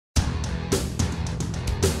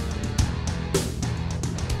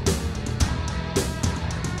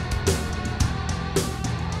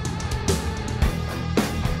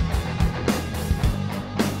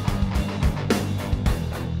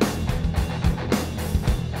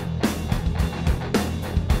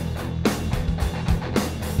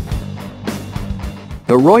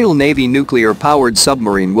A Royal Navy nuclear-powered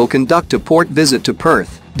submarine will conduct a port visit to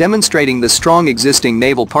Perth, demonstrating the strong existing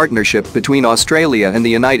naval partnership between Australia and the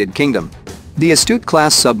United Kingdom. The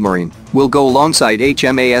Astute-Class submarine will go alongside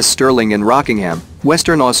HMAS Stirling in Rockingham,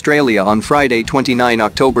 Western Australia on Friday, 29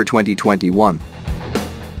 October 2021.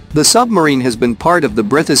 The submarine has been part of the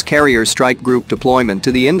British Carrier Strike Group deployment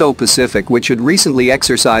to the Indo-Pacific, which had recently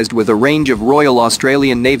exercised with a range of Royal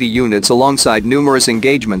Australian Navy units alongside numerous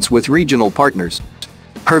engagements with regional partners.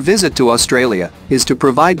 Her visit to Australia is to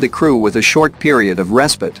provide the crew with a short period of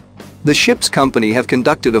respite. The ship's company have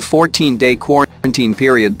conducted a 14-day quarantine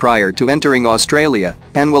period prior to entering Australia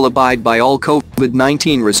and will abide by all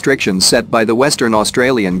COVID-19 restrictions set by the Western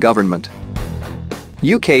Australian government.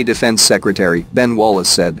 UK Defence Secretary Ben Wallace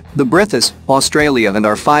said, "The British, Australia and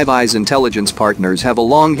our Five Eyes intelligence partners have a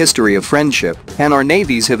long history of friendship, and our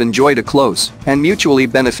navies have enjoyed a close and mutually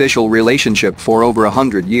beneficial relationship for over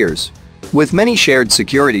 100 years. With many shared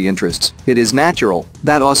security interests, it is natural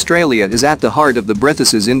that Australia is at the heart of the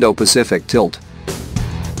British's Indo-Pacific tilt."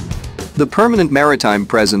 The permanent maritime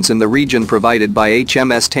presence in the region provided by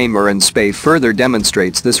HMS Tamar and Spey further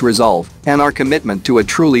demonstrates this resolve and our commitment to a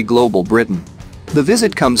truly global Britain. The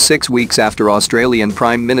visit comes 6 weeks after Australian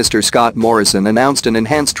Prime Minister Scott Morrison announced an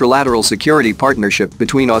enhanced trilateral security partnership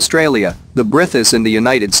between Australia, the British and the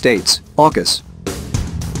United States, AUKUS.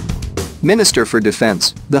 Minister for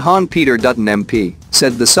Defence, the Hans-Peter Dutton MP,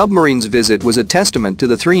 said the submarine's visit was a testament to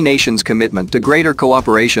the three nations' commitment to greater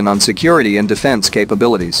cooperation on security and defence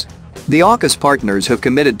capabilities. The AUKUS partners have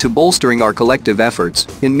committed to bolstering our collective efforts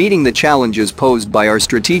in meeting the challenges posed by our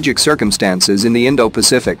strategic circumstances in the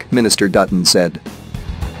Indo-Pacific, Minister Dutton said.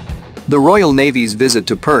 The Royal Navy's visit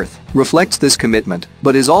to Perth reflects this commitment,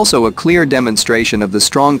 but is also a clear demonstration of the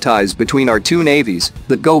strong ties between our two navies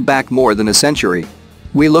that go back more than a century.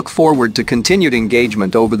 We look forward to continued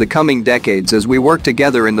engagement over the coming decades as we work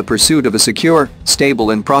together in the pursuit of a secure,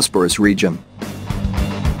 stable and prosperous region.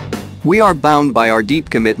 We are bound by our deep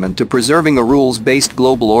commitment to preserving a rules-based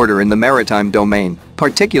global order in the maritime domain,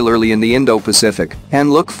 particularly in the Indo-Pacific,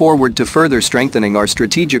 and look forward to further strengthening our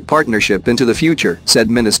strategic partnership into the future, said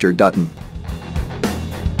Minister Dutton.